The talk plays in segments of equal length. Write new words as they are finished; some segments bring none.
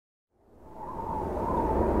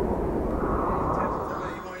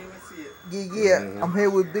Yeah. I'm here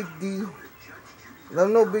with Big D. Let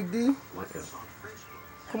them know, Big D.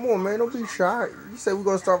 Come on, man. Don't be shy. You said we're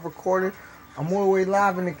going to start recording. I'm all the way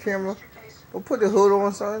live in the camera. Don't put the hood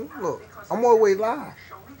on, son. Look, I'm all the way live.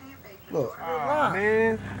 Look.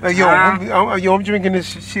 Man. I'm drinking this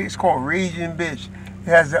shit. It's called Raging Bitch. It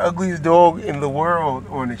has the ugliest dog in the world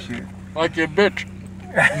on the shit. Like your bitch.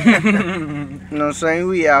 You know what I'm saying?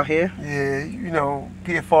 We out here. Yeah, you know,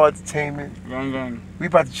 PFR Entertainment. We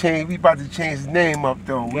about to change the name up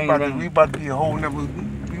though. We about to be a whole nother.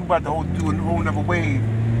 We about to do a whole nother wave.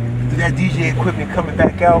 That DJ equipment coming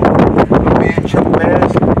back out. My man Chuck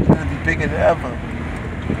Bass is gonna be bigger than ever.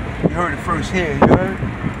 You heard it first here. You heard?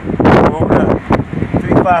 Hold up.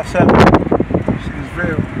 357. Shit is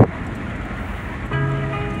real.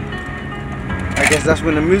 I guess that's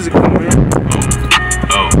when the music comes in.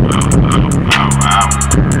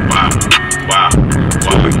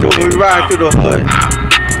 We ride through the hood.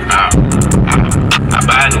 I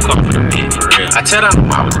buy a new car for the beat, for real. I tell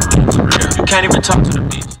them I was a bitch, for real. You can't even talk to the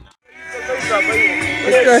beat.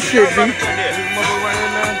 What's that shit, B?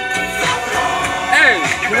 Hey,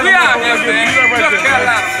 we out here, man. North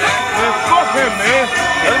Carolina. Fuck him, man.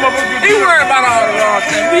 He worried about all the wrong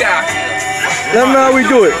things. We out here. Let me know how we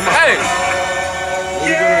do it. Hey.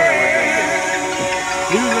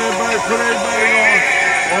 Put everybody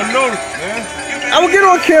on notice, man. I'm gonna get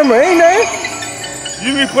on camera, ain't that?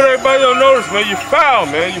 You need to put everybody on notice, man. You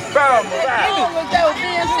foul, man. You foul, man.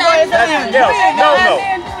 No.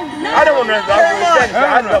 I don't want to.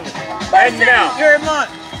 And now.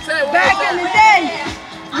 Back in the day,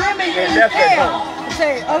 women used to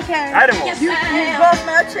say, okay, you broke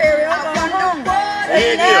my cherry, I'm going home.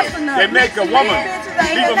 They make a woman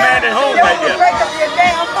leave a man at home like that. Break up your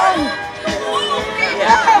damn phone.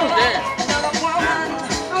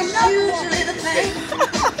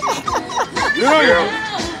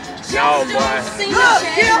 No, boy. Look,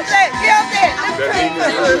 get up there.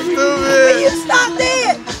 Will you stop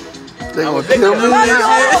that? They gonna kill me.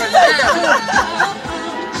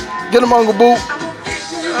 Get him, Uncle Boo.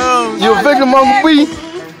 You a victim, Uncle B?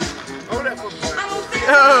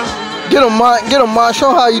 Get him, Ma.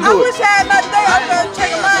 Show how you do I wish I had my day. I'm gonna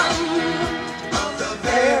check him out.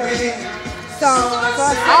 I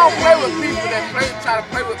don't play with people that try to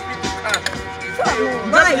play with people.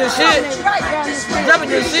 Dropping your shit. Dropping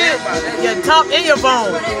your shit. Your top and your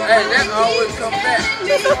bone. Hey, that always come back.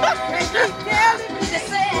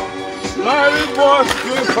 My boss,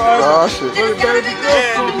 good father. Oh, shit. Baby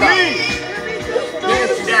girl for me.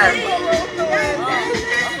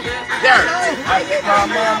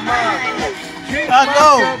 I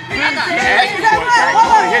know.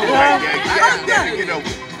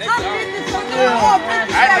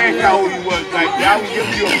 I didn't know who you was like that. I was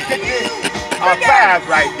giving you a 5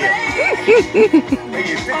 right there.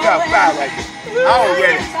 Maybe 6 or 5 right there. I was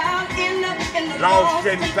ready. Long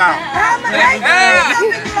 70 pounds.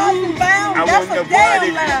 I wasn't the boy.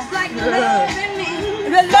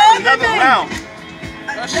 Another round.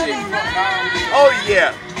 Oh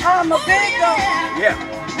yeah. I'm a big dog. Yeah.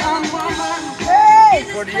 Hey.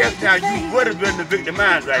 For the next time, you would have been the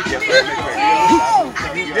victimized right there.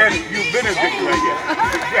 You've been a victim right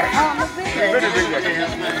there. You've been a victim right there.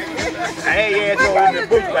 Hey, asshole in the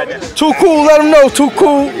bush right there. Too cool, let them know. Too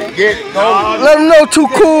cool. Get it. Let them know. Too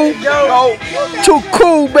cool. Too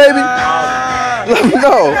cool, baby. Let them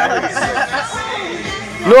know.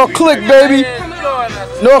 No click, baby.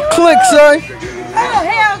 No click, son. Oh,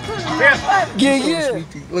 hell, Yeah.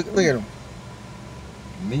 Look at him.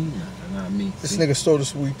 Me? Not me. This nigga stole the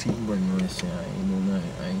sweet tea. You bring me that shit. I ain't know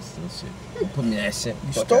nothing. I ain't steal shit. Don't put me that shit.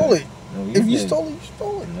 You stole it. No, If you stole it, you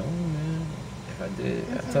stole it. No, man. If I did,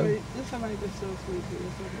 I tell you. Somebody that stole sweet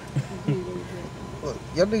tea. Look,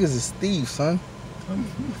 y'all niggas is thieves, son.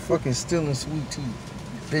 Fucking stealing sweet tea.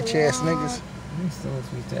 Bitch ass niggas. I ain't stealing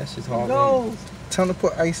sweet tea. That shit's hard. Go. Tell them to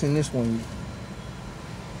put ice in this one. You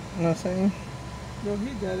know what I'm saying? No,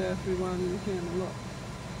 he got ass rewinding the camera. Look.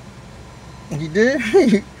 He did?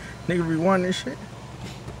 Nigga rewind this shit.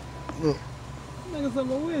 Look. Nigga said,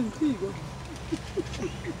 well, where's the tea, bro? You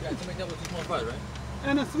have to make that with 2.5, right?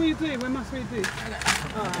 And a sweet tea. Where's my sweet tea?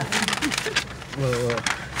 Look.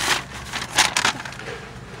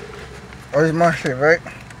 Oh, this is my shit, right?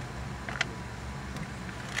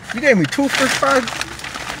 You gave me 2 fish fries?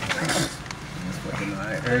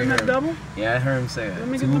 Ain't that double? Yeah, I heard him say that. 2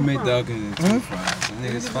 McDoubles and 2 fries. Them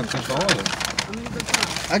niggas fucked up the order.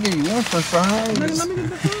 I give you 1 fish fry. Let me get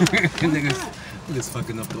the fries. Niggas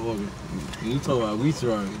fucking up the order. You talk about we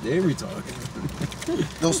retarded. They retarded.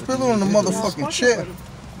 Don't spill it on the motherfucking chair.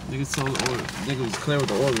 Niggas told the order. Nigga was clear with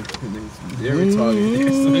the order. They're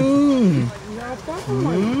retarded.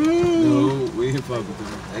 No, we ain't fuck with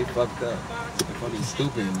them. They fucked up. They fucking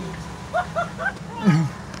stupid.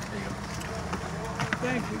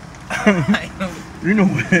 Thank you. You know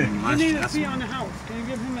what? I need a tea on the house. Can you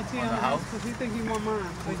give him a tea on the house? Because he think he want mine.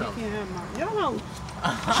 So he can't have mine. Your house.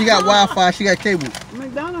 She got Wi-Fi. She got cable.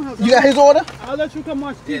 McDonald's house. You got his order? I'll let you come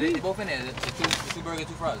watch TV. Yeah, they both in there. Two burgers,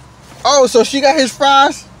 2 fries. Oh, so she got his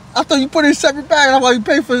fries? I thought you put it in separate bag. That's why you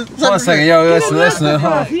pay for separate. One second, yo, listen.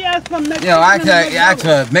 He asked for McChicken. Yo, I asked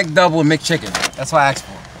for McDouble and McChicken. That's what I asked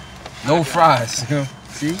for. No fries.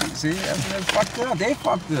 See, they fucked up. They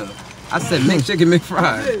fucked up. I said McChicken,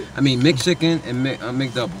 McFries. I mean McChicken and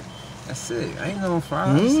McDouble. That's it. I ain't no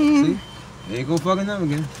fries. See, they ain't gonna fucking them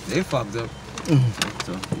again. They fucked up.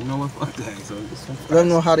 So you know what? Fuck that. So let them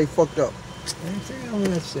know how they fucked up. I ain't saying all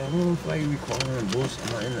that shit. I don't feel like recording and bullshit.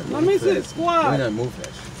 I'm not in that. Let me see. Squad. We not move that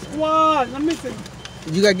shit. Squad. Let me see.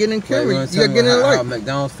 You got getting in carry. You got getting in how light.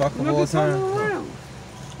 McDonald's fucked up all the time.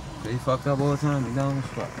 They fucked up all the time. McDonald's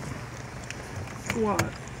fucked.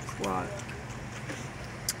 Squad.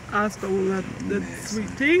 I stole the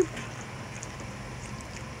sweet tea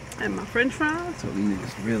and my French fries. So these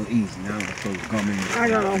niggas real easy now. The folks coming. I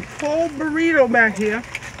got a whole burrito back here.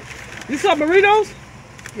 You saw burritos?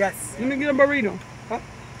 Yes. Let me get a burrito. Huh?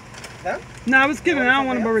 No, I was kidding. I don't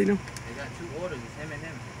want a burrito. They got 2 orders. It's him and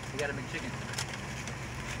him. He got a McChicken.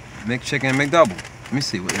 McChicken and McDouble. Let me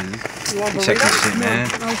see what it is. You want Check burrito? this shit, man.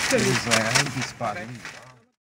 No, I was kidding. It's like, I hate these spots.